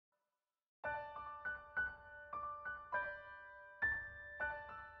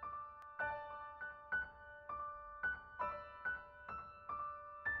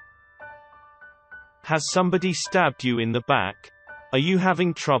Has somebody stabbed you in the back? Are you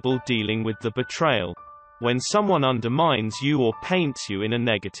having trouble dealing with the betrayal? When someone undermines you or paints you in a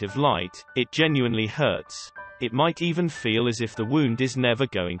negative light, it genuinely hurts. It might even feel as if the wound is never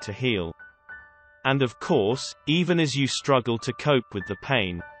going to heal. And of course, even as you struggle to cope with the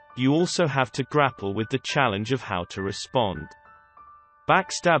pain, you also have to grapple with the challenge of how to respond.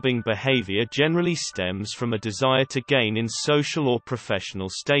 Backstabbing behavior generally stems from a desire to gain in social or professional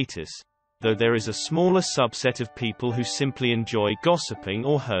status, though there is a smaller subset of people who simply enjoy gossiping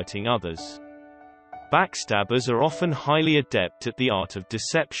or hurting others. Backstabbers are often highly adept at the art of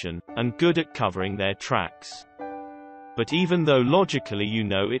deception, and good at covering their tracks. But even though logically you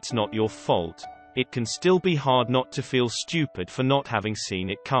know it's not your fault, it can still be hard not to feel stupid for not having seen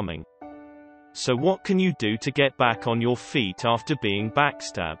it coming. So what can you do to get back on your feet after being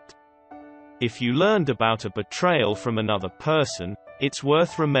backstabbed? If you learned about a betrayal from another person, it's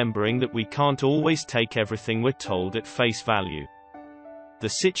worth remembering that we can't always take everything we're told at face value. The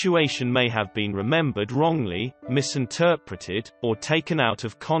situation may have been remembered wrongly, misinterpreted, or taken out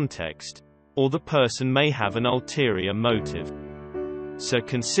of context, or the person may have an ulterior motive. So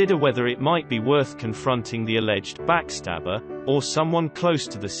consider whether it might be worth confronting the alleged backstabber, or someone close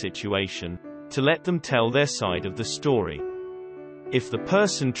to the situation, to let them tell their side of the story. If the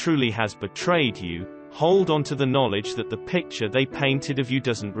person truly has betrayed you, hold on to the knowledge that the picture they painted of you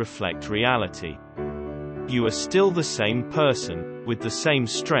doesn't reflect reality. You are still the same person, with the same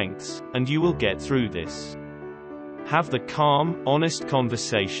strengths, and you will get through this. Have the calm, honest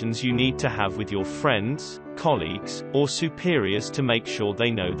conversations you need to have with your friends, colleagues, or superiors to make sure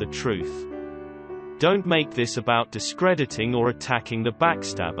they know the truth. Don't make this about discrediting or attacking the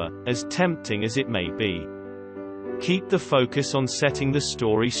backstabber, as tempting as it may be. Keep the focus on setting the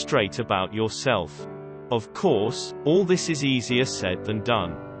story straight about yourself. Of course, all this is easier said than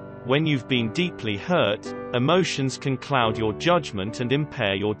done. When you've been deeply hurt, emotions can cloud your judgment and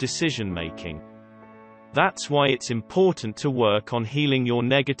impair your decision-making. That's why it's important to work on healing your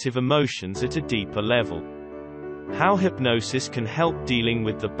negative emotions at a deeper level. How hypnosis can help dealing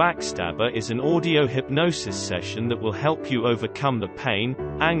with the backstabber is an audio hypnosis session that will help you overcome the pain,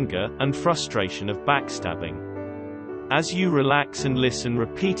 anger, and frustration of backstabbing. As you relax and listen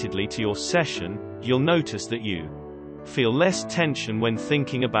repeatedly to your session, you'll notice that you feel less tension when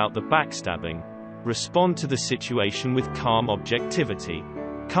thinking about the backstabbing, respond to the situation with calm objectivity,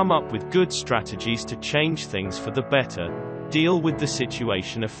 come up with good strategies to change things for the better, deal with the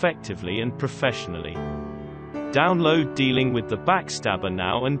situation effectively and professionally. Download Dealing with the Backstabber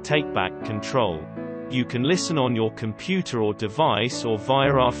now and take back control. You can listen on your computer or device or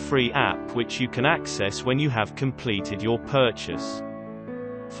via our free app, which you can access when you have completed your purchase.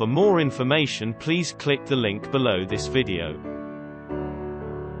 For more information, please click the link below this video.